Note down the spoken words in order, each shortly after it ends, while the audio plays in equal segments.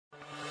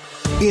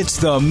It's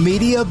the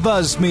Media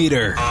Buzz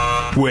Meter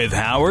with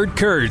Howard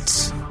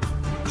Kurtz.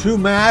 To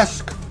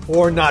mask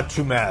or not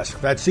to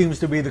mask? That seems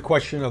to be the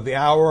question of the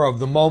hour, of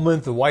the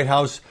moment. The White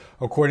House,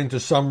 according to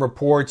some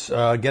reports,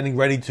 getting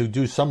ready to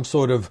do some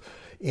sort of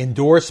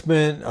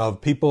endorsement of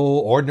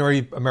people,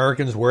 ordinary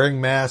Americans, wearing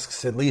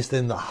masks, at least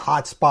in the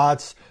hot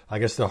spots, I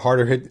guess the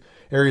harder hit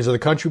areas of the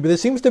country. But there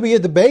seems to be a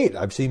debate.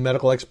 I've seen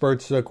medical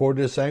experts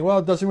quoted as saying, well,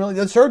 it doesn't really,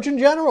 the Surgeon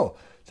General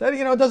said,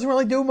 it doesn't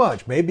really do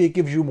much. Maybe it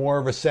gives you more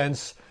of a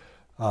sense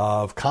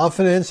of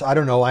confidence. I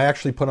don't know. I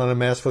actually put on a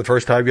mask for the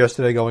first time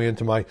yesterday going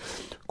into my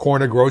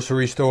corner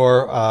grocery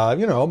store.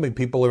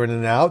 People are in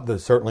and out.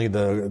 Certainly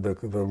the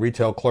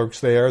retail clerks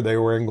there,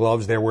 they're wearing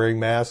gloves, they're wearing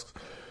masks.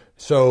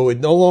 So it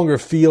no longer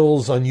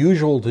feels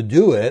unusual to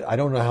do it. I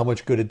don't know how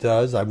much good it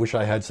does. I wish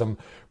I had some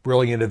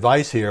brilliant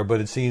advice here,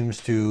 but it seems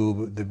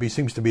to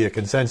be a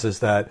consensus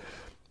that,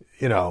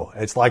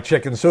 it's like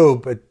chicken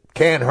soup. It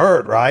can't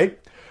hurt, right?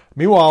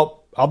 Meanwhile,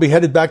 I'll be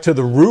headed back to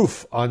the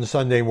roof on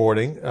Sunday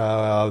morning.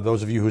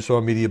 Those of you who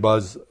saw Media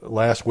Buzz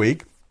last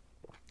week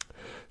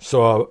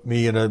saw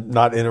me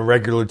not in a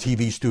regular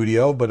TV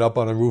studio, but up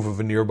on the roof of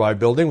a nearby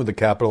building with the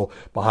Capitol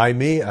behind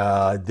me.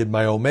 Did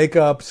my own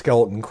makeup,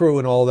 skeleton crew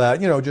and all that,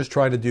 just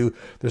trying to do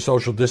the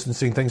social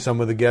distancing thing.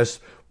 Some of the guests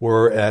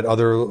were at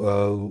other,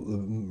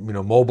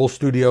 mobile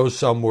studios.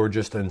 Some were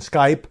just in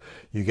Skype.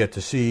 You get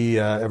to see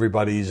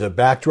everybody's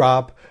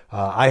backdrop.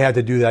 I had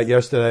to do that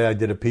yesterday. I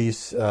did a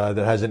piece that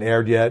hasn't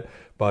aired yet.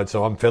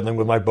 So I'm fiddling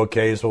with my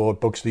bookcase. Well, what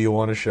books do you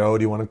want to show?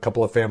 Do you want a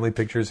couple of family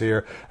pictures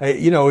here?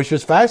 It's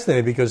just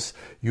fascinating because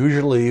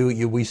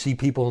usually we see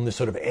people in this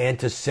sort of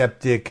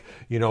antiseptic,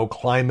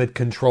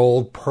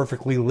 climate-controlled,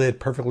 perfectly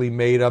lit, perfectly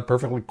made up,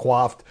 perfectly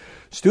coiffed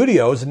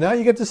studios. And now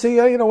you get to see,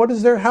 what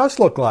does their house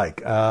look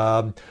like?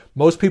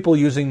 Most people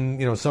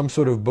using, some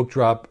sort of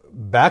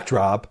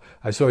backdrop.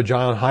 I saw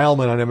John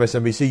Heilman on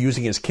MSNBC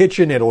using his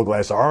kitchen. He had a little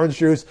glass of orange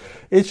juice.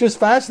 It's just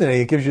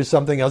fascinating. It gives you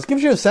something else. It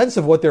gives you a sense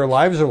of what their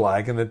lives are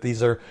like and that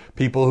these are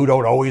people who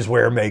don't always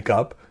wear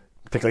makeup,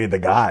 particularly the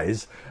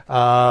guys.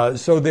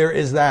 So there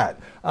is that.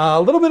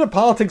 A little bit of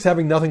politics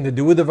having nothing to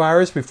do with the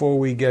virus before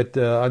we get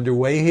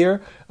underway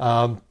here.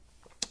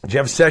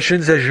 Jeff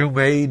Sessions, as you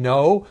may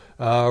know,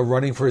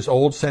 running for his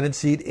old Senate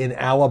seat in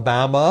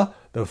Alabama,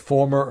 the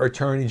former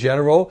Attorney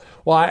General.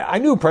 Well, I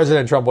knew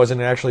President Trump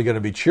wasn't actually going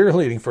to be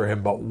cheerleading for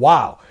him, but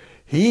wow,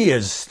 he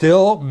is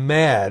still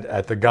mad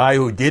at the guy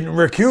who didn't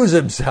recuse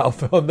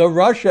himself on the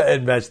Russia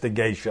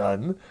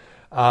investigation.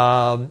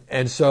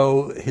 And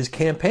so his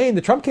campaign,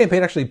 the Trump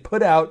campaign, actually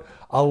put out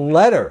a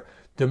letter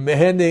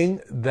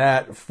demanding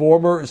that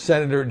former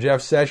Senator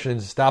Jeff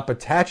Sessions stop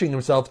attaching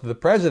himself to the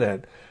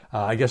president.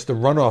 I guess the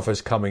runoff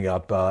is coming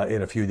up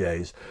in a few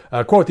days.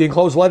 Quote, the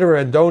enclosed letter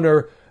and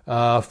donor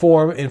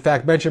form, in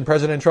fact, mentioned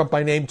President Trump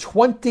by name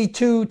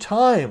 22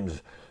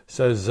 times,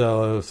 says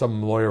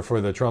some lawyer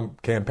for the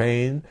Trump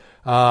campaign.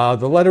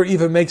 The letter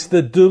even makes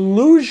the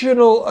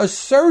delusional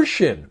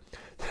assertion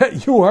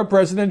that you are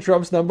President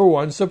Trump's number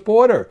one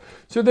supporter.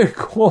 So they're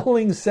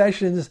calling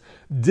Sessions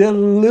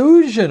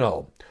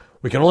delusional.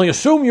 We can only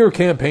assume your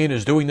campaign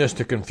is doing this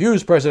to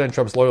confuse President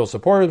Trump's loyal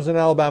supporters in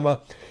Alabama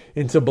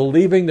into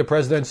believing the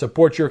president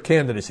supports your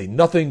candidacy.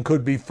 Nothing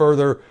could be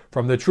further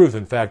from the truth.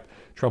 In fact,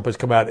 Trump has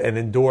come out and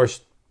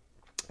endorsed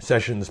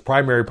Sessions'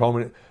 primary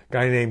opponent, a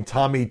guy named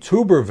Tommy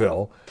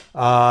Tuberville.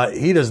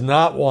 He does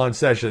not want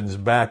Sessions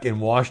back in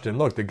Washington.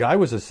 Look, the guy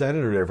was a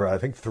senator there for, I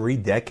think, 3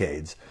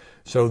 decades.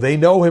 So they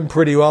know him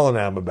pretty well in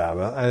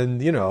Alabama.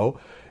 And,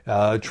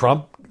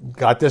 Trump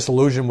got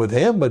disillusioned with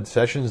him, but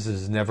Sessions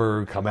has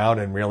never come out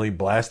and really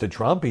blasted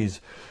Trump.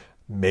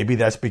 Maybe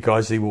that's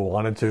because he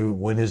wanted to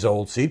win his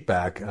old seat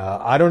back.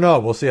 I don't know.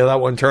 We'll see how that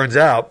one turns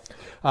out.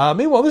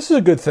 Meanwhile, this is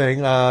a good thing.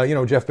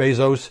 Jeff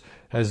Bezos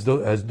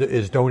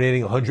is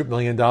donating $100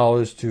 million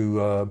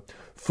to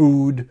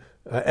food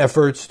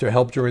efforts to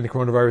help during the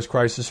coronavirus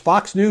crisis.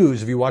 Fox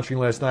News, if you're watching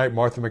last night,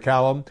 Martha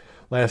McCallum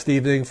last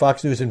evening,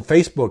 Fox News and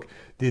Facebook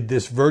did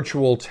this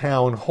virtual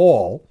town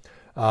hall,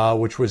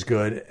 which was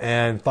good.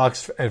 And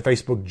Fox and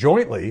Facebook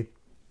jointly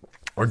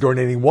are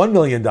donating $1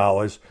 million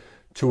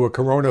to a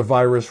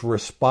coronavirus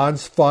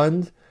response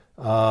fund.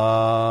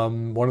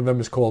 One of them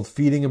is called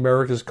Feeding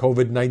America's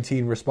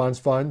COVID-19 Response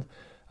Fund.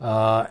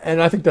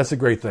 And I think that's a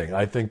great thing.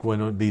 I think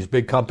when these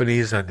big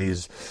companies and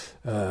these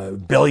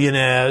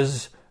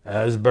billionaires,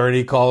 as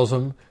Bernie calls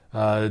them,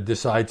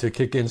 decide to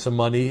kick in some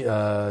money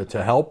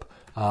to help,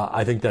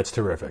 I think that's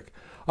terrific.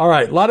 All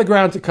right, a lot of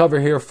ground to cover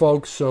here,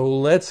 folks, so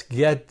let's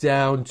get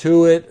down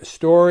to it.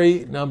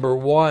 Story number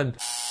 1.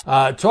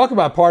 Talk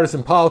about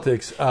partisan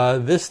politics.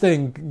 This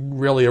thing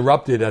really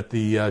erupted at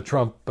the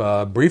Trump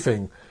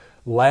briefing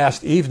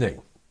last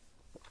evening.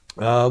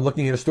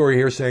 Looking at a story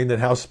here saying that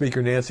House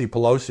Speaker Nancy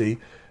Pelosi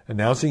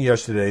announcing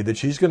yesterday that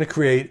she's going to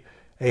create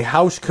a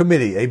House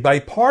committee, a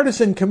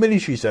bipartisan committee,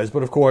 she says.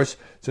 But of course,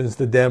 since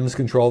the Dems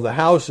control the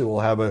House, it will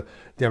have a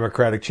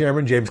Democratic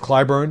chairman. James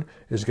Clyburn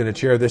is going to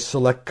chair this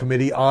select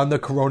committee on the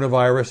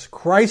coronavirus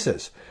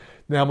crisis.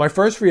 Now, my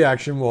first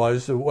reaction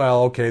was,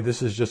 well, okay,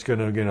 this is just going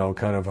to,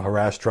 kind of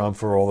harass Trump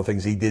for all the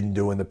things he didn't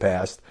do in the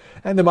past.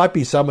 And there might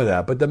be some of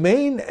that. But the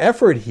main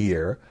effort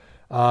here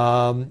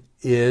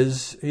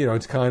is,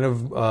 it's kind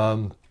of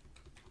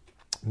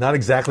not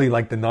exactly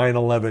like the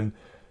 9/11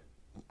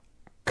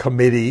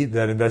 committee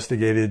that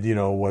investigated,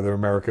 whether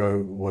America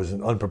was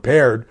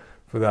unprepared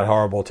for that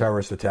horrible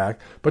terrorist attack.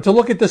 But to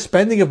look at the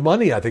spending of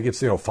money, I think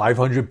it's,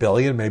 $500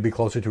 billion, maybe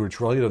closer to $1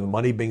 trillion of the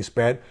money being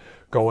spent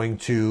going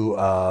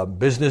to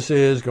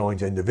businesses, going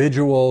to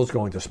individuals,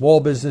 going to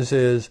small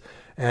businesses.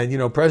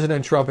 And,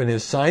 President Trump in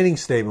his signing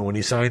statement, when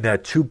he signed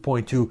that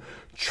 $2.2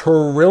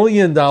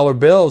 trillion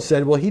bill,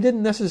 said, well, he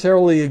didn't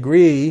necessarily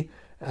agree,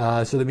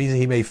 so that means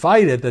he may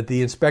fight it, that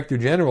the Inspector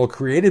General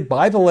created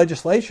by the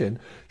legislation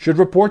should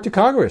report to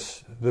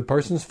Congress the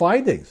person's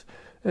findings.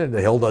 And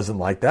the Hill doesn't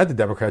like that. The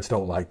Democrats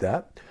don't like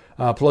that.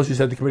 Pelosi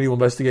said the committee will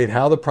investigate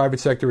how the private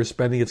sector is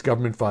spending its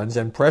government funds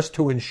and press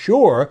to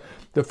ensure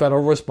the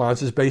federal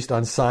response is based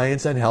on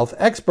science and health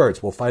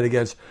experts. We'll fight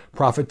against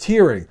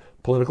profiteering,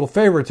 political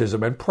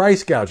favoritism, and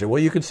price gouging.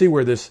 Well, you can see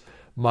where this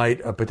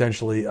might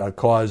potentially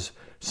cause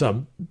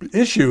some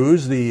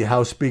issues. The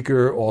House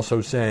Speaker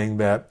also saying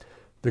that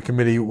the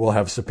committee will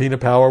have subpoena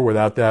power.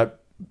 Without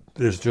that,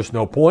 there's just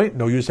no point,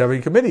 no use having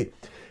a committee.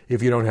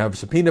 If you don't have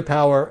subpoena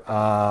power,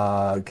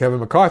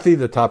 Kevin McCarthy,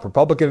 the top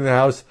Republican in the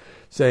House,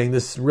 saying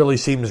this really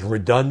seems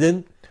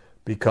redundant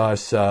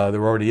because there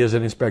already is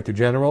an Inspector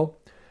General.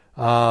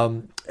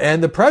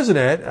 And the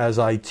president, as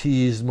I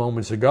teased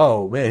moments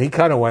ago, man, he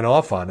kind of went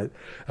off on it,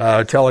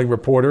 telling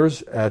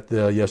reporters at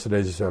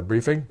yesterday's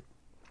briefing,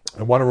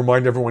 I want to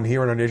remind everyone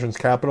here in our nation's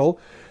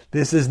capital,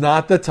 this is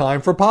not the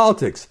time for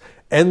politics.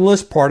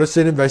 Endless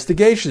partisan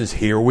investigations.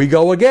 Here we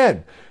go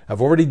again.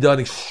 I've already done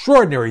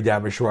extraordinary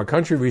damage to our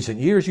country in recent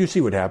years. You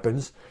see what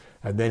happens.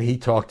 And then he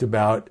talked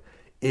about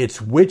it's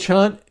witch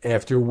hunt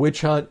after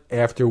witch hunt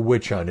after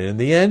witch hunt. And in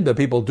the end, the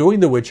people doing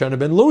the witch hunt have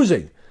been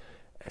losing,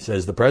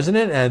 says the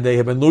president, and they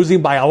have been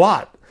losing by a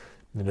lot.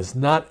 And it's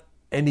not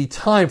any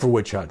time for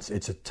witch hunts.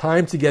 It's a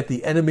time to get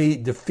the enemy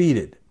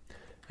defeated.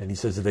 And he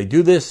says if they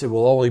do this, it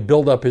will only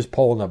build up his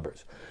poll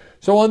numbers.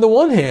 So on the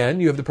one hand,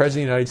 you have the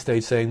President of the United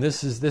States saying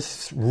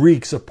this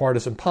reeks of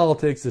partisan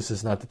politics. This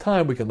is not the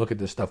time. We can look at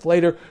this stuff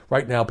later.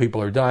 Right now,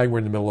 people are dying. We're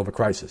in the middle of a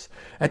crisis.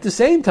 At the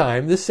same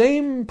time, the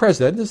same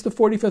president, this is the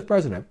 45th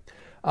president,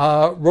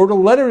 wrote a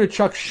letter to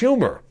Chuck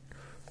Schumer,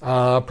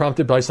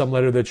 prompted by some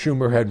letter that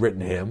Schumer had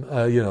written him.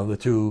 The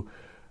two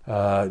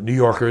New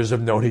Yorkers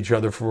have known each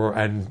other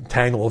and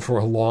tangled for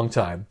a long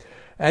time.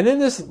 And in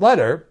this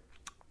letter,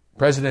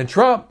 President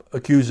Trump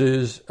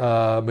accuses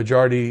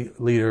Minority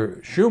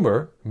Leader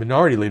Schumer,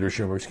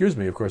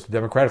 of course, the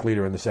Democratic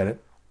leader in the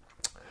Senate,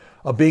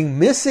 of being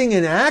missing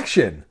in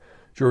action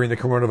during the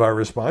coronavirus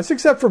response,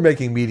 except for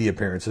making media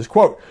appearances.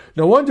 Quote,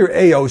 no wonder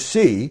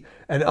AOC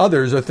and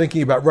others are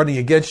thinking about running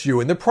against you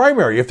in the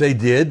primary. If they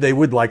did, they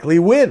would likely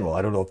win. Well,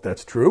 I don't know if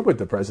that's true, but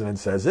the president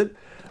says it.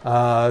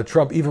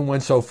 Trump even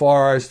went so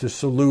far as to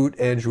salute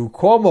Andrew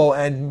Cuomo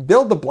and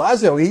Bill de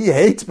Blasio. He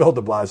hates Bill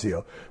de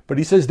Blasio, but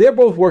he says they're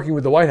both working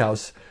with the White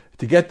House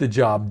to get the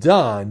job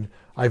done.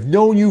 I've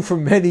known you for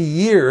many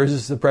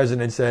years, the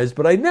president says,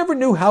 but I never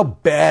knew how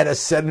bad a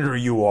senator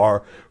you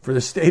are for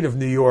the state of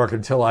New York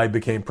until I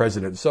became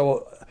president.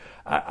 So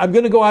I'm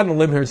going to go out on a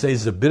limb here and say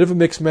this is a bit of a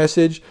mixed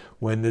message.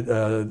 When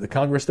the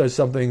Congress does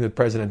something that the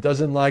president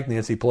doesn't like,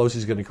 Nancy Pelosi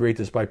is going to create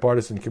this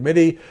bipartisan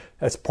committee.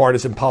 That's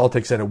partisan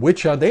politics and a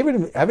witch hunt. They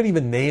haven't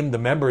even named the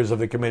members of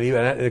the committee.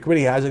 And the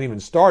committee hasn't even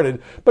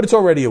started, but it's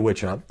already a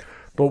witch hunt.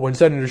 But when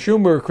Senator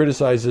Schumer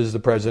criticizes the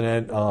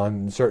president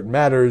on certain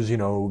matters,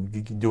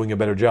 doing a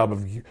better job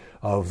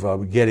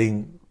of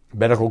getting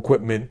medical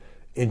equipment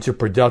into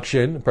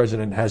production, the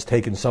president has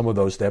taken some of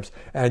those steps,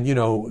 and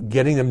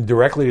getting them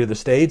directly to the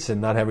states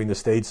and not having the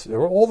states,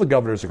 or all the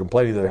governors are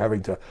complaining they're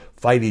having to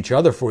fight each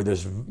other for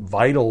this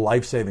vital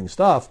life-saving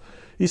stuff.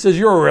 He says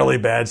you're a really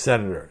bad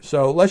senator.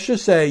 So let's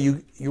just say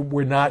you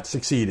were not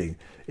succeeding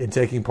in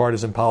taking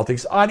partisan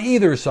politics on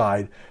either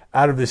side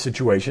out of this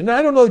situation. And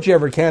I don't know that you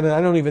ever can, and I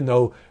don't even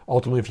know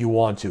ultimately if you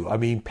want to. I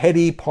mean,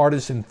 petty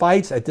partisan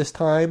fights at this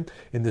time,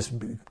 in this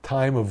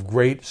time of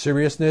great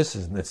seriousness,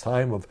 in this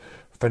time of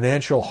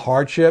financial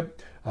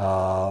hardship,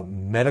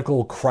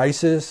 medical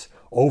crisis,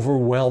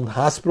 overwhelmed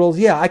hospitals.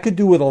 Yeah, I could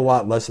do with a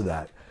lot less of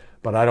that,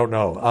 but I don't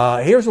know.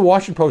 Here's a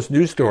Washington Post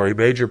news story,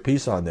 major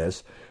piece on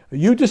this.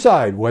 You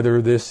decide whether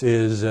this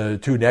is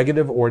too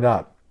negative or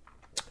not.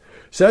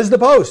 Says the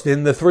Post,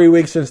 in the 3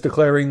 weeks since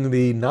declaring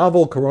the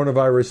novel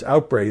coronavirus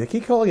outbreak, they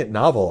keep calling it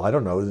novel, I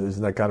don't know,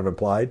 isn't that kind of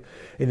implied?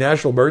 In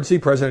national emergency,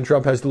 President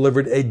Trump has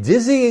delivered a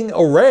dizzying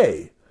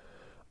array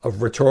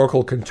of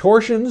rhetorical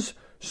contortions,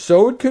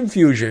 sowed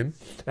confusion,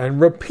 and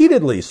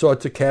repeatedly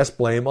sought to cast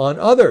blame on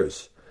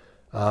others.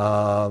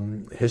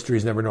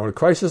 History's never known a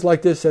crisis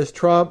like this, says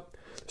Trump.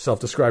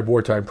 Self-described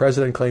wartime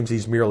president claims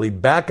he's merely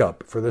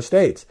backup for the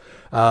states.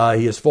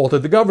 He has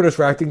faulted the governors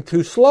for acting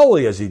too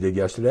slowly, as he did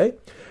yesterday,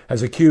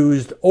 has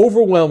accused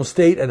overwhelmed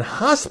state and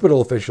hospital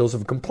officials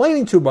of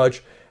complaining too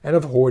much and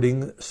of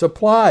hoarding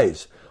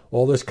supplies.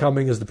 All this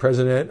coming as the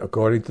president,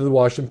 according to the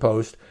Washington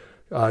Post,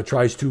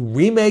 tries to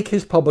remake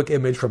his public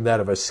image from that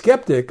of a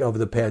skeptic of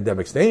the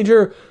pandemic's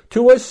danger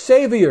to a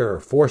savior,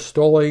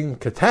 forestalling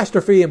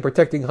catastrophe and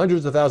protecting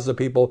hundreds of thousands of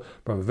people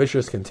from a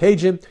vicious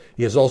contagion.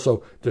 He has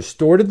also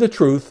distorted the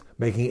truth,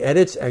 making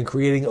edits and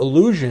creating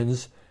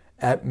illusions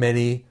at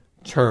many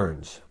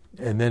turns.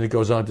 And then it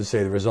goes on to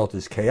say the result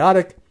is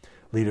chaotic.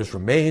 Leaders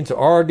from Maine to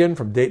Oregon,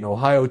 from Dayton,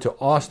 Ohio to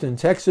Austin,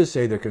 Texas,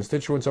 say their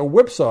constituents are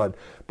whipsawed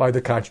by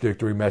the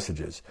contradictory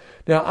messages.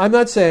 Now, I'm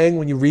not saying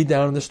when you read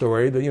down in the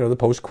story that, the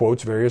Post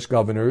quotes various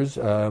governors,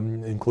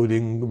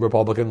 including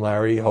Republican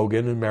Larry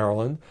Hogan in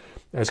Maryland,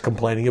 as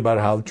complaining about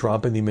how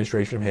Trump and the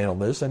administration have handled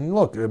this. And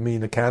look,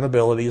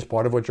 accountability is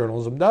part of what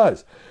journalism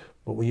does.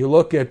 But when you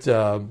look at,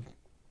 here's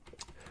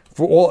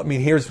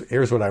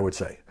what I would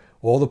say.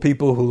 All the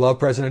people who love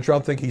President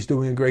Trump think he's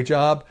doing a great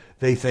job.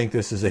 They think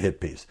this is a hit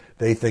piece.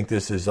 They think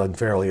this is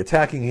unfairly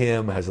attacking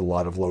him, has a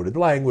lot of loaded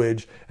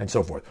language, and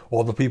so forth.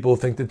 All the people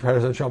who think that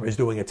President Trump is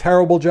doing a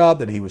terrible job,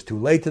 that he was too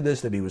late to this,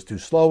 that he was too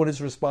slow in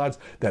his response,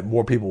 that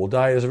more people will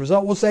die as a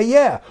result, will say,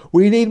 yeah,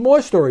 we need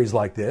more stories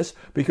like this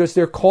because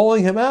they're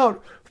calling him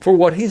out for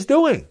what he's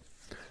doing.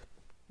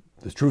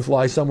 The truth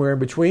lies somewhere in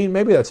between.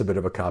 Maybe that's a bit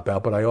of a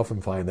cop-out, but I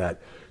often find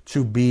that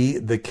to be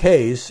the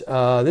case.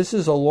 This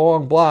is a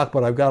long block,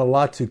 but I've got a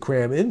lot to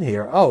cram in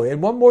here. Oh, and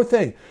one more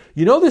thing.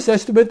 This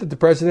estimate that the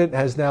president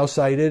has now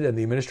cited and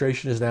the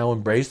administration has now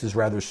embraced, this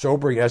rather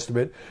sobering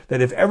estimate,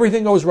 that if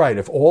everything goes right,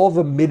 if all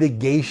the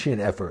mitigation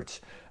efforts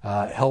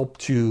help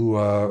to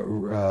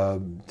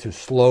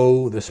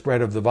slow the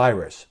spread of the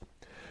virus,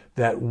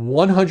 that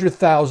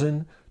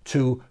 100,000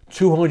 to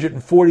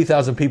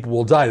 240,000 people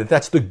will die.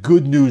 That's the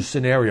good news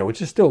scenario, which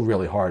is still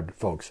really hard,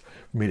 folks,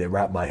 for me to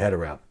wrap my head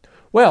around.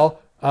 Well,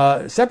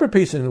 separate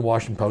piece in the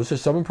Washington Post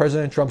says some of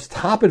President Trump's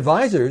top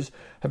advisors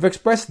have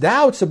expressed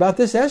doubts about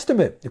this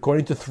estimate,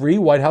 according to 3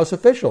 White House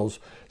officials,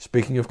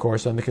 speaking, of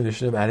course, on the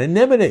condition of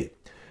anonymity.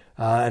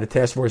 At a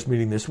task force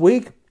meeting this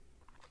week,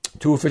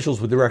 2 officials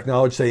with direct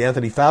knowledge say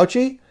Anthony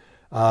Fauci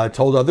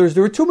told others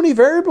there are too many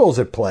variables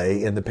at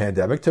play in the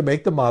pandemic to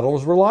make the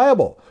models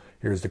reliable.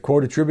 Here's the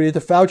quote attributed to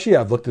Fauci.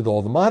 I've looked at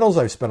all the models.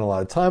 I've spent a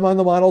lot of time on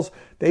the models.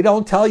 They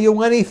don't tell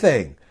you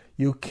anything.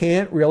 You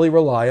can't really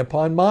rely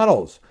upon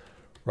models.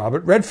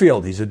 Robert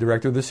Redfield, he's the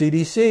director of the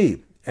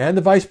CDC, and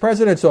the vice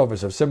president's office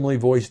have similarly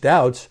voiced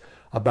doubts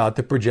about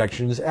the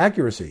projection's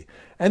accuracy.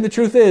 And the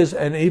truth is,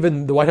 and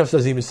even the White House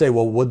doesn't even say,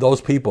 well, would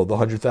those people, the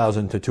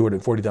 100,000 to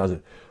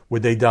 240,000,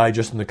 would they die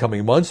just in the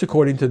coming months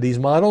according to these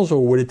models,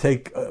 or would it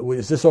take,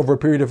 is this over a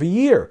period of a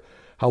year?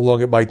 How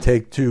long it might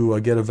take to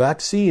get a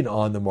vaccine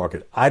on the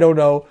market. I don't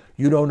know.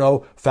 You don't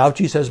know.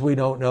 Fauci says we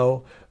don't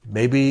know.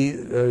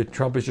 Maybe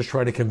Trump is just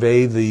trying to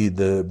convey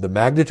the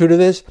magnitude of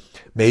this.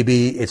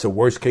 Maybe it's a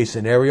worst case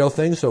scenario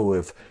thing. So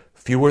if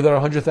fewer than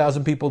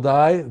 100,000 people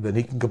die, then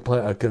he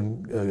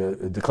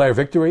can declare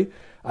victory.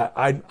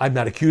 I'm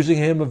not accusing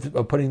him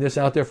of putting this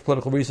out there for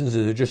political reasons.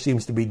 There just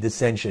seems to be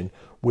dissension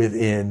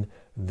within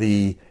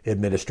the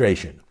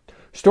administration.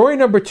 Story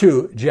number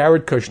 2,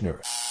 Jared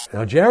Kushner.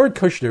 Now, Jared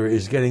Kushner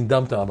is getting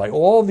dumped on by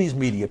all these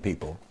media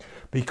people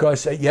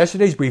because at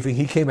yesterday's briefing,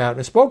 he came out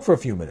and spoke for a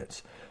few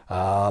minutes.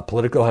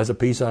 Politico has a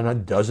piece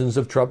on dozens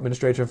of Trump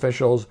administration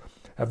officials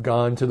have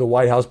gone to the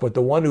White House, but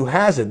the one who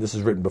hasn't, this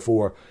is written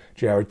before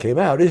Jared came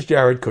out, is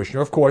Jared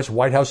Kushner, of course,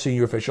 White House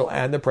senior official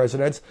and the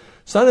president's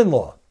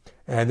son-in-law.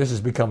 And this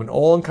has become an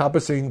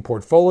all-encompassing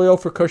portfolio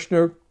for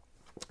Kushner.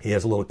 He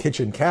has a little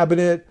kitchen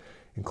cabinet,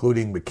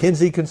 including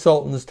McKinsey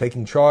consultants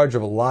taking charge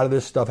of a lot of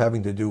this stuff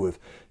having to do with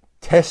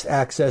test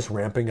access,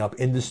 ramping up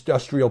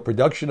industrial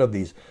production of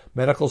these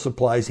medical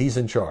supplies. He's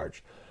in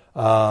charge.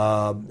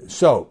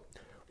 So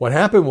what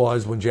happened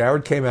was when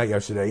Jared came out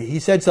yesterday, he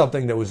said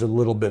something that was a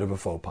little bit of a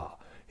faux pas.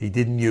 He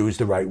didn't use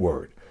the right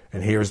word.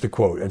 And here's the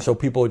quote. And so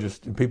people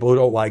who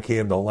don't like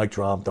him, don't like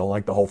Trump, don't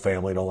like the whole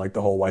family, don't like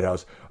the whole White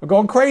House, are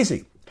going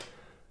crazy.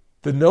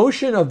 The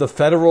notion of the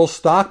federal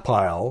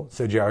stockpile,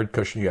 said Jared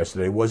Kushner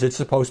yesterday, was it's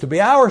supposed to be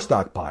our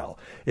stockpile.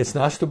 It's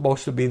not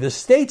supposed to be the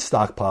state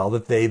stockpile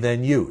that they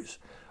then use.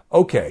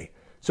 Okay,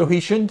 so he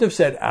shouldn't have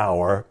said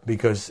our,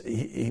 because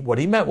what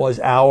he meant was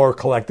our,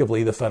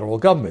 collectively, the federal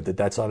government,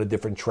 that's on a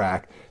different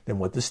track than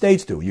what the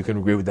states do. You can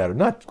agree with that or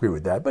not agree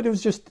with that, but it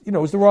was just, it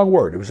was the wrong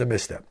word. It was a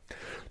misstep.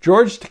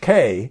 George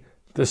Takei,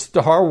 the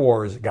Star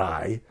Wars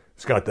guy,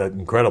 who's got that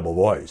incredible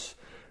voice,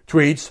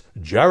 tweets,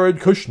 Jared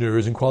Kushner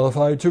isn't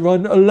qualified to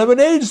run a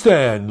lemonade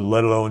stand,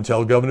 let alone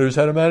tell governors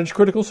how to manage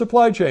critical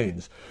supply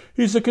chains.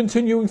 He's a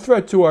continuing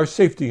threat to our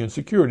safety and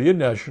security and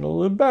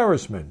national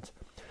embarrassment.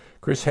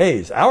 Chris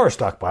Hayes, our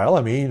stockpile,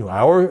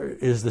 our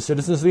is the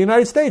citizens of the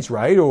United States,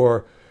 right?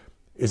 Or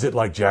is it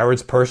like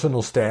Jared's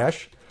personal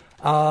stash?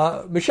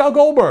 Michelle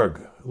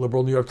Goldberg,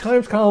 liberal New York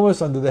Times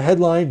columnist, under the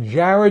headline,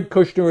 Jared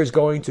Kushner is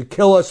going to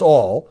kill us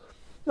all.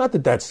 Not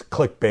that that's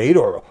clickbait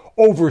or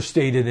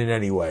overstated in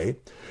any way.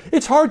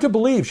 It's hard to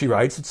believe, she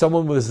writes, that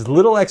someone with as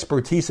little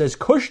expertise as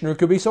Kushner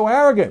could be so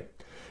arrogant.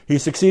 He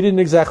succeeded in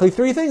exactly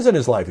 3 things in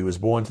his life. He was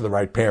born to the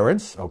right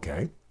parents,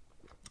 okay.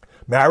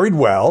 Married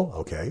well,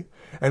 okay.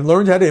 and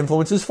learned how to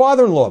influence his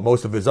father-in-law.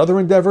 Most of his other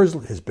endeavors,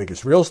 his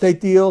biggest real estate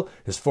deal,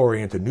 his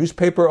foray into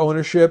newspaper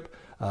ownership,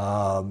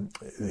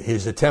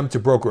 his attempt to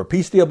broker a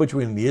peace deal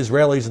between the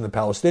Israelis and the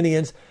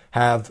Palestinians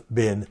have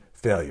been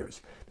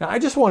failures. Now, I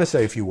just want to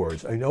say a few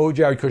words. I know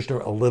Jared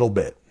Kushner a little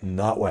bit,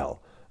 not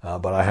well,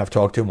 but I have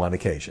talked to him on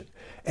occasion.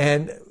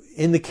 And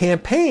in the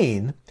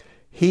campaign,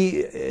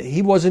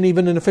 he wasn't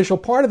even an official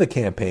part of the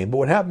campaign. But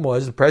what happened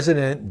was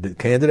the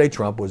candidate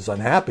Trump, was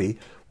unhappy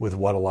with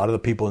what a lot of the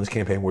people in his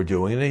campaign were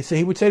doing. And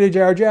he would say to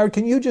Jared,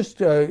 can you just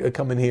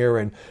come in here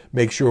and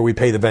make sure we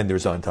pay the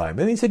vendors on time?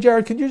 And he said,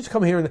 Jared, can you just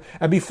come here?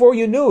 And before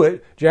you knew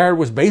it, Jared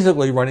was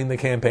basically running the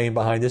campaign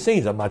behind the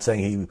scenes. I'm not saying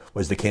he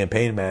was the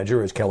campaign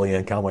manager, as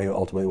Kellyanne Conway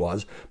ultimately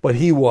was, but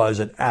he was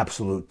an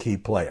absolute key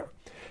player.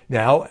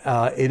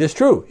 Now, it is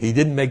true, he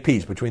didn't make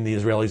peace between the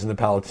Israelis and the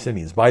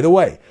Palestinians. By the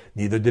way,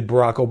 neither did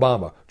Barack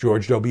Obama,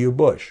 George W.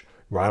 Bush,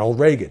 Ronald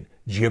Reagan,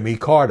 Jimmy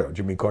Carter.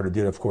 Jimmy Carter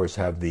did, of course,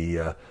 have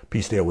the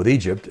peace deal with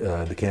Egypt,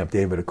 the Camp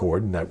David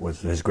Accord, and that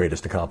was his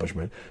greatest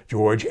accomplishment.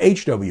 George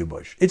H.W.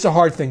 Bush. It's a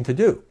hard thing to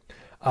do.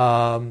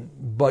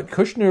 But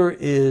Kushner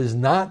is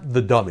not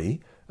the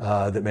dummy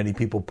that many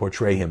people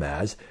portray him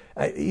as.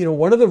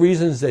 One of the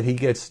reasons that he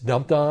gets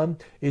dumped on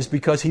is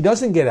because he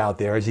doesn't get out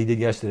there as he did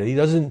yesterday. He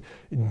doesn't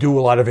do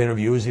a lot of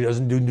interviews. He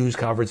doesn't do news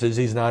conferences.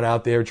 He's not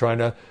out there trying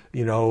to,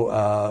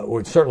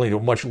 or certainly to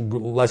a much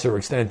lesser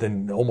extent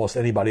than almost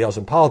anybody else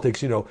in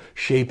politics,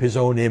 shape his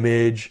own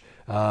image,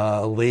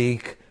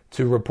 leak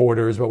to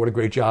reporters about what a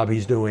great job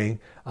he's doing.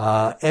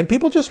 And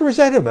people just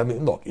resent him. I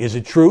mean, look, is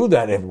it true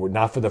that if it were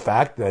not for the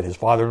fact that his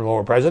father-in-law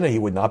were president, he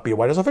would not be a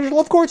White House official?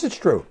 Of course it's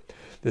true.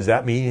 Does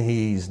that mean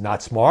he's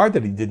not smart,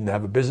 that he didn't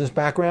have a business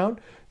background?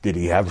 Did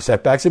he have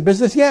setbacks in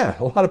business? Yeah,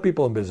 a lot of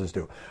people in business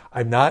do.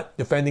 I'm not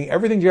defending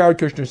everything Jared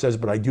Kushner says,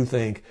 but I do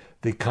think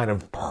the kind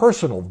of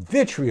personal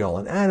vitriol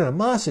and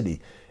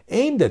animosity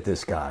aimed at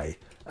this guy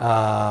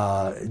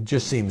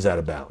just seems out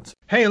of bounds.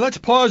 Hey, let's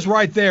pause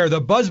right there.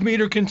 The buzz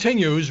meter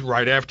continues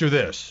right after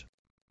this.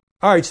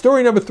 All right,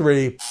 story number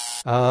 3,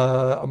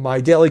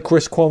 my daily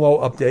Chris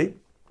Cuomo update.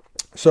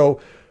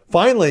 So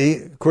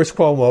finally, Chris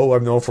Cuomo, who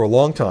I've known for a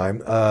long time,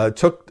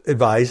 took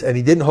advice, and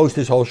he didn't host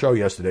his whole show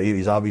yesterday.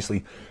 He's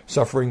obviously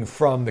suffering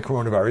from the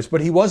coronavirus,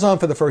 but he was on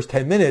for the first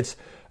 10 minutes.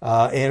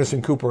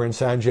 Anderson Cooper and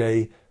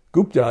Sanjay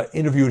Gupta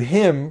interviewed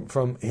him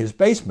from his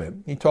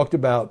basement. He talked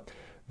about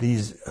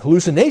these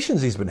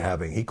hallucinations he's been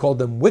having. He called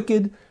them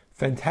wicked,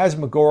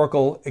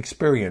 phantasmagorical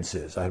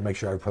experiences. I had to make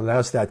sure I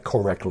pronounced that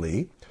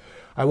correctly.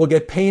 I will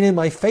get pain in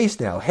my face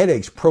now,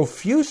 headaches,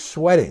 profuse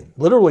sweating.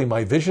 Literally,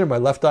 my vision in my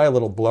left eye a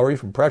little blurry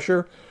from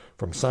pressure,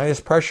 from sinus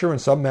pressure, and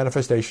some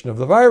manifestation of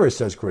the virus,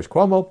 says Chris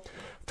Cuomo.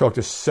 I've talked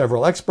to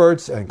several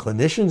experts and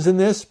clinicians in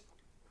this.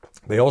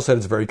 They all said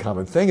it's a very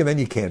common thing, and then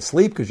you can't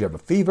sleep because you have a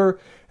fever,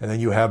 and then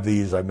you have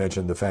these, I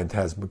mentioned, the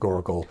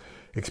phantasmagorical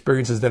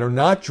experiences that are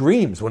not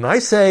dreams. When I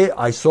say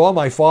I saw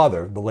my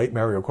father, the late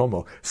Mario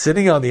Cuomo,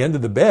 sitting on the end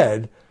of the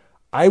bed,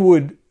 I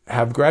would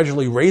have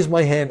gradually raised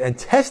my hand and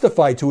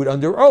testified to it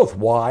under oath.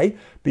 Why?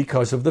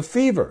 Because of the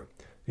fever.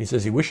 He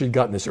says he wished he'd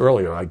gotten this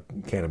earlier. I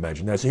can't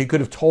imagine that. So he could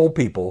have told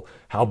people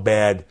how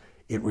bad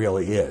it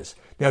really is.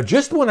 Now,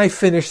 just when I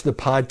finished the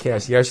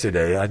podcast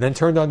yesterday, I then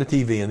turned on the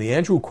TV, and the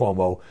Andrew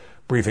Cuomo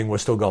briefing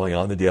was still going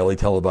on, the daily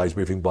televised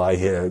briefing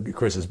by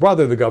Chris's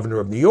brother, the governor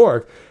of New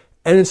York.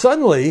 And then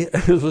suddenly,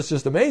 this was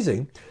just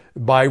amazing,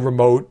 by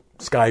remote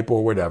Skype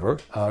or whatever,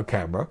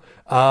 camera,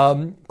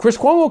 Chris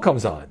Cuomo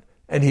comes on.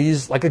 And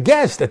he's like a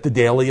guest at the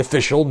daily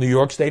official New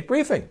York State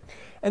briefing.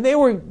 And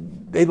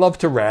they love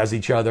to razz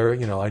each other.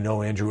 I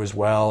know Andrew as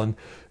well. And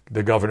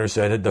the governor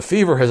said, the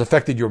fever has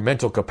affected your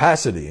mental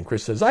capacity. And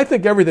Chris says, I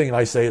think everything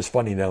I say is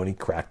funny now. And he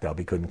cracked up.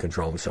 He couldn't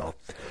control himself.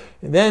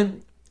 And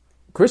then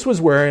Chris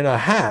was wearing a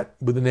hat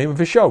with the name of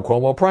his show,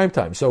 Cuomo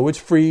Primetime. So it's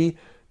free,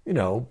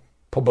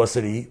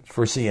 publicity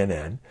for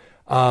CNN.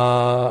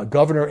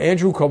 Governor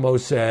Andrew Cuomo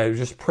said,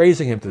 just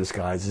praising him to the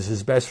skies. This is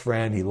his best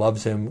friend. He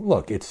loves him.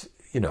 Look,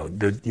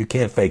 you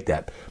can't fake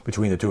that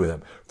between the two of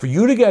them. For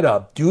you to get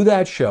up, do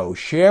that show,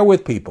 share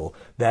with people,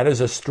 that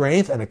is a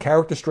strength and a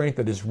character strength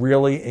that is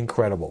really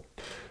incredible.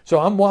 So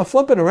I'm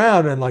flipping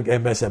around, and like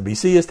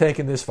MSNBC is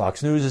taking this,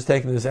 Fox News is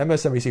taking this.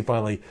 MSNBC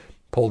finally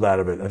pulled out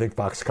of it. I think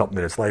Fox a couple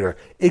minutes later.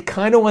 It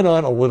kind of went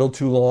on a little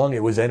too long.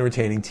 It was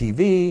entertaining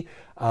TV.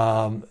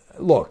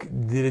 Look,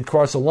 did it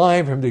cross a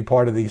line for him to be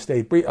part of the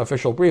state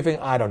official briefing?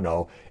 I don't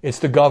know. It's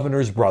the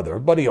governor's brother,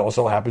 but he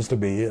also happens to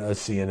be a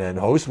CNN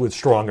host with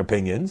strong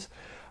opinions.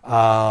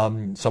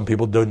 Some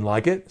people didn't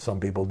like it. Some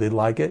people did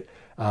like it.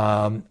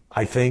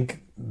 I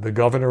think the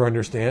governor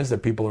understands that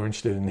people are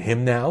interested in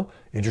him now,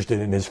 interested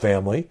in his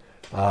family.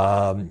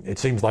 It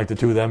seems like the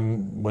two of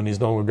them, when he's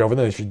no longer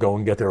governor, they should go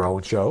and get their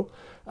own show.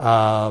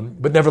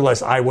 But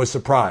nevertheless, I was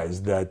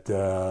surprised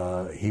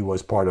that he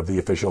was part of the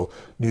official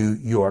New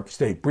York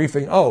State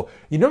briefing. Oh,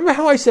 you remember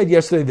how I said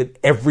yesterday that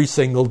every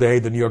single day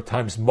the New York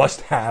Times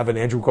must have an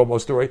Andrew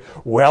Cuomo story?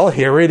 Well,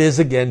 here it is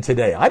again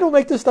today. I don't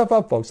make this stuff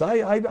up, folks.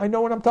 I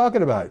know what I'm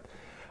talking about.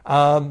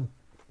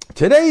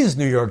 Today's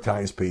New York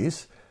Times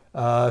piece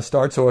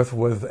starts off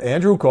with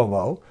Andrew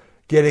Cuomo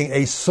getting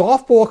a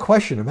softball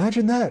question,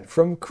 imagine that,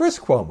 from Chris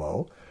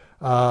Cuomo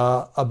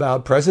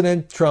about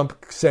President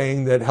Trump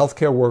saying that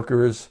healthcare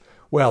workers,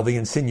 well, the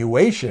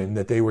insinuation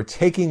that they were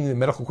taking the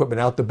medical equipment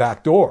out the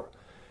back door.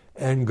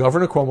 And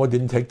Governor Cuomo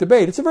didn't take the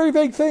bait. It's a very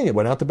vague thing. It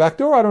went out the back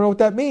door. I don't know what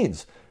that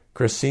means.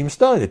 Chris seems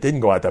stunned. It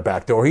didn't go out the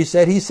back door. He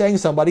said he's saying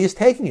somebody is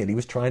taking it. He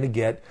was trying to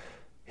get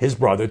his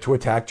brother to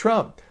attack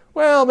Trump.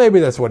 Well,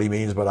 maybe that's what he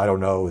means, but I don't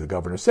know. The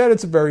governor said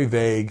it's a very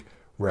vague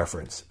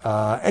reference.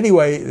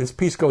 Anyway, this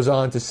piece goes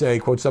on to say,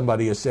 quote,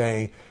 somebody is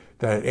saying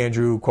that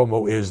Andrew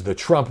Cuomo is the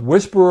Trump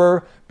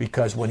whisperer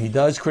because when he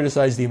does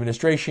criticize the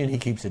administration, he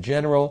keeps it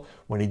general.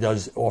 When he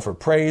does offer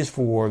praise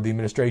for the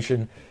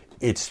administration,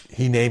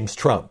 he names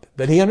Trump.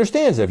 That he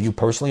understands that if you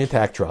personally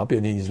attack Trump,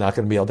 and he's not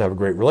going to be able to have a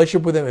great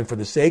relationship with him, and for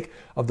the sake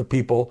of the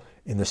people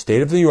in the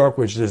state of New York,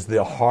 which is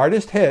the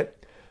hardest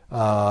hit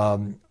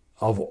of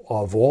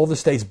all the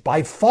states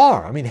by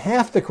far. I mean,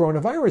 half the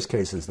coronavirus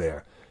cases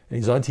there. And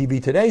he's on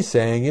TV today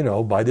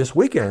saying, by this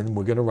weekend,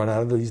 we're going to run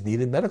out of these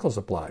needed medical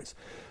supplies.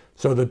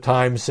 So the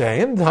Times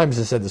saying, and the Times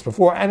has said this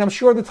before, and I'm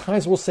sure the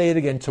Times will say it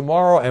again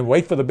tomorrow and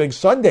wait for the big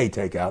Sunday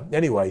takeout.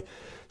 Anyway,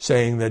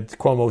 saying that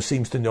Cuomo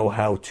seems to know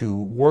how to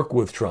work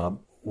with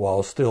Trump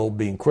while still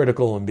being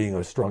critical and being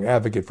a strong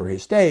advocate for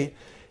his state.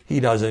 He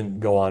doesn't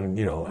go on,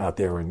 out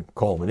there and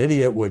call him an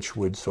idiot, which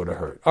would sort of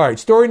hurt. All right,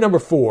 story number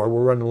 4.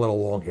 We're running a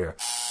little long here.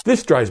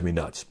 This drives me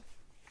nuts.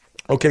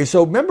 Okay,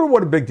 so remember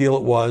what a big deal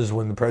it was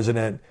when the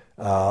president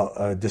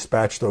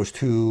dispatched those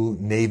 2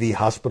 Navy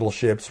hospital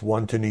ships,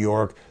 one to New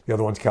York, the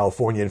other one's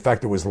California. In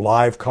fact, there was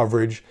live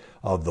coverage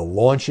of the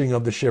launching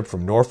of the ship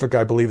from Norfolk,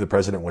 I believe. The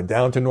president went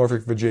down to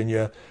Norfolk,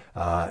 Virginia.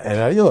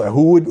 And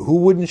who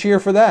wouldn't cheer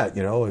for that? I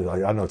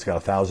don't know, it's got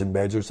 1,000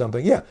 beds or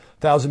something. Yeah,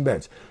 1,000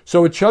 beds.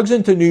 So it chugs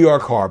into New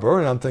York Harbor,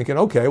 and I'm thinking,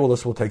 okay, well,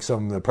 this will take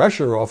some of the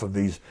pressure off of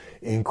these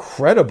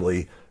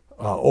incredibly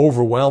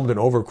overwhelmed and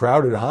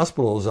overcrowded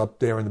hospitals up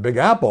there in the Big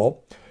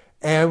Apple.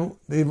 And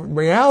the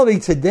reality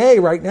today,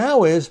 right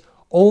now, is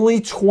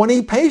only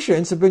 20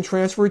 patients have been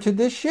transferred to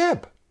this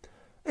ship.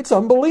 It's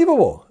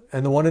unbelievable.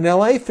 And the one in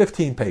LA,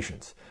 15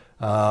 patients.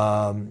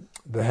 The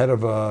head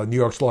of New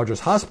York's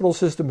largest hospital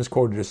system is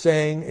quoted as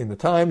saying in the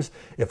Times,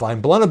 if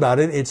I'm blunt about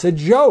it, it's a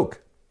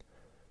joke.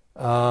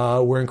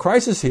 We're in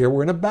crisis here.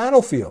 We're in a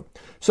battlefield.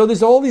 So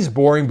there's all these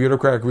boring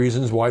bureaucratic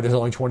reasons why there's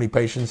only 20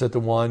 patients at the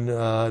one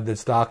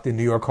that's docked in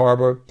New York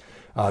Harbor.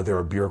 There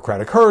are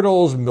bureaucratic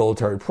hurdles,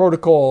 military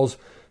protocols.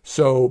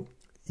 So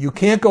you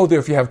can't go there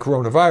if you have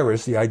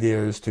coronavirus. The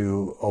idea is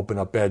to open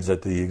up beds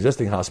at the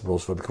existing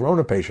hospitals for the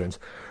corona patients.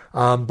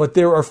 But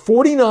there are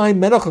 49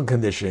 medical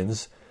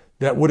conditions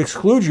that would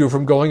exclude you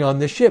from going on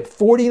this ship.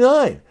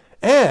 49.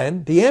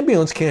 And the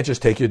ambulance can't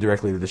just take you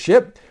directly to the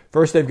ship.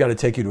 First, they've got to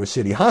take you to a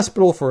city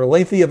hospital for a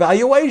lengthy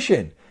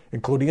evaluation,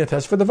 including a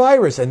test for the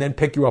virus, and then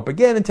pick you up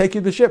again and take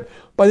you to the ship.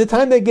 By the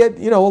time they get,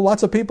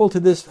 lots of people to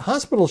this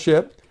hospital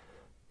ship,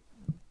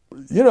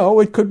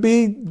 it could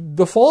be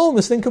the fall and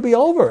this thing could be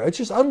over. It's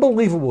just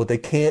unbelievable they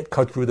can't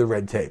cut through the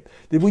red tape.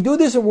 Did we do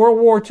this in World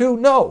War II?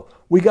 No.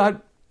 We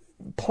got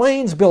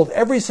planes built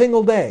every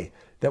single day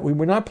that we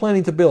were not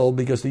planning to build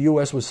because the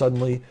U.S. was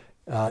suddenly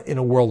in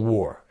a world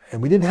war.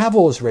 And we didn't have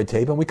all this red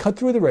tape, and we cut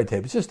through the red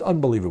tape. It's just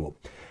unbelievable.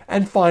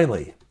 And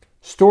finally,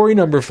 story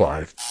number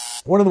 5.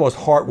 One of the most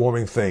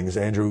heartwarming things,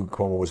 Andrew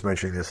Cuomo was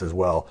mentioning this as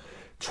well,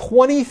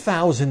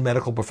 20,000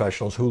 medical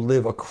professionals who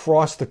live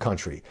across the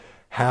country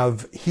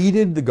have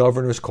heeded the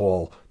governor's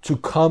call to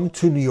come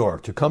to New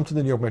York, to come to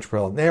the New York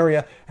metropolitan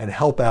area and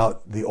help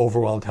out the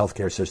overwhelmed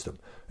healthcare system,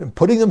 and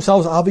putting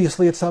themselves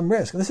obviously at some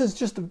risk. And this is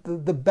just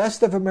the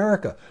best of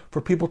America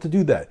for people to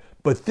do that.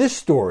 But this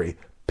story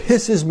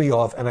pisses me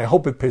off, and I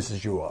hope it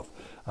pisses you off.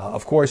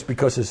 Of course,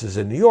 because this is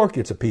in New York,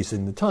 it's a piece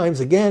in the Times.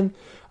 Again,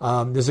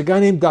 there's a guy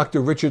named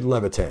Dr. Richard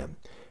Levitan,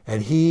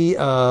 and he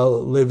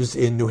lives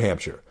in New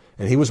Hampshire.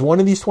 And he was one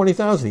of these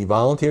 20,000. He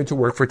volunteered to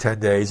work for 10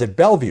 days at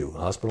Bellevue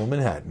Hospital in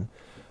Manhattan,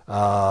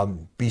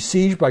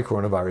 besieged by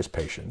coronavirus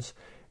patients.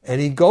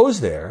 And he goes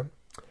there,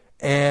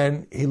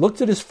 and he looked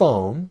at his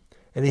phone,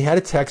 and he had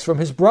a text from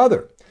his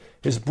brother.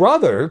 His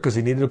brother, because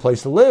he needed a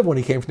place to live when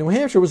he came from New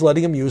Hampshire, was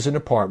letting him use an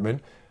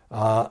apartment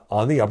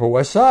on the Upper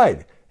West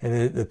Side.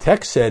 And the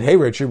text said, "Hey,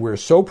 Richard, we're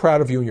so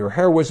proud of you and your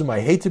heroism. I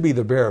hate to be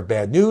the bearer of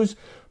bad news,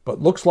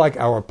 but looks like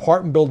our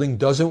apartment building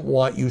doesn't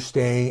want you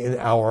staying in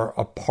our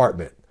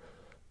apartment."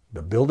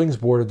 The building's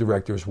board of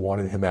directors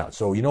wanted him out.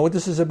 So you know what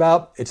this is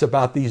about? It's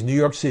about these New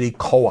York City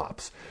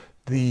co-ops.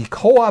 The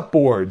co-op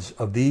boards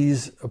of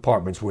these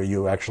apartments where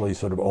you actually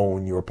sort of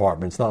own your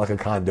apartment. It's not like a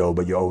condo,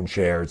 but you own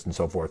shares and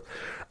so forth.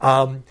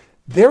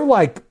 They're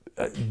like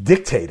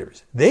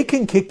dictators. They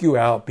can kick you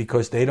out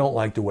because they don't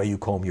like the way you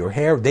comb your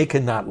hair. They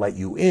cannot let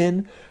you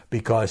in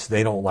because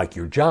they don't like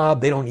your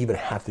job. They don't even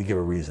have to give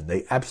a reason.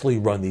 They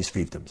absolutely run these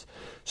fiefdoms.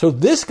 So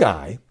this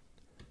guy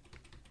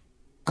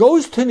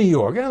goes to New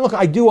York. And look,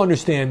 I do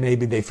understand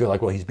maybe they feel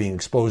like, well, he's being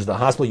exposed to the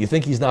hospital. You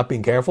think he's not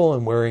being careful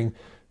and wearing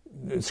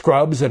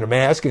scrubs and a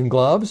mask and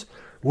gloves?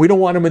 We don't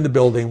want him in the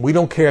building. We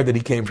don't care that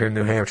he came from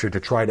New Hampshire to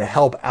try to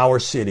help our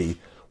city.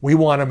 We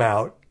want him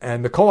out.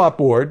 And the co-op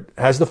board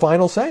has the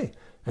final say.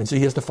 And so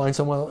he has to find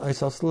somewhere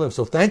else to live.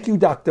 So thank you,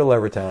 Dr.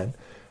 Levitan.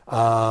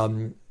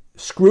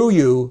 Screw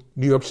you,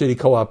 New York City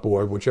Co-op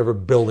Board, whichever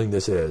building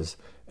this is.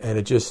 And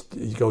it just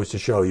goes to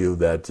show you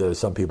that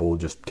some people will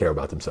just care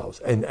about themselves.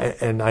 And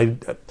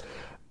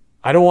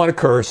I don't want to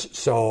curse,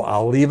 so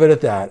I'll leave it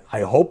at that.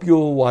 I hope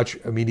you'll watch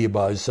Media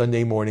Buzz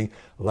Sunday morning,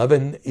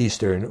 11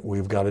 Eastern.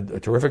 We've got a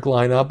terrific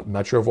lineup. I'm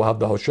not sure if we'll have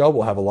the whole show.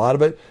 We'll have a lot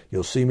of it.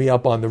 You'll see me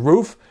up on the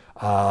roof.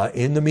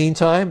 In the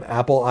meantime,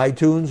 Apple,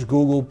 iTunes,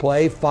 Google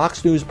Play,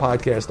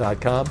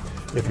 FoxNewsPodcast.com.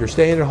 If you're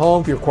staying at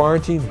home, if you're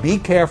quarantined, be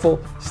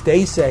careful,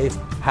 stay safe,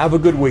 have a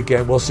good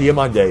weekend. We'll see you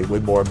Monday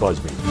with more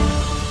BuzzMeet.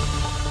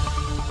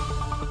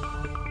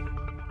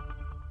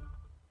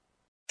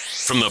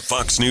 From the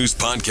Fox News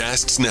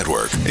Podcasts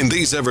Network. In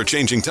these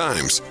ever-changing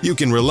times, you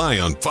can rely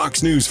on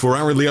Fox News for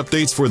hourly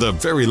updates for the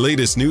very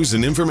latest news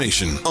and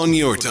information on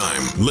your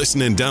time.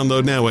 Listen and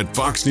download now at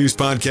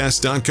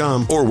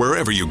foxnewspodcast.com or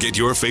wherever you get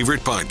your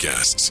favorite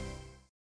podcasts.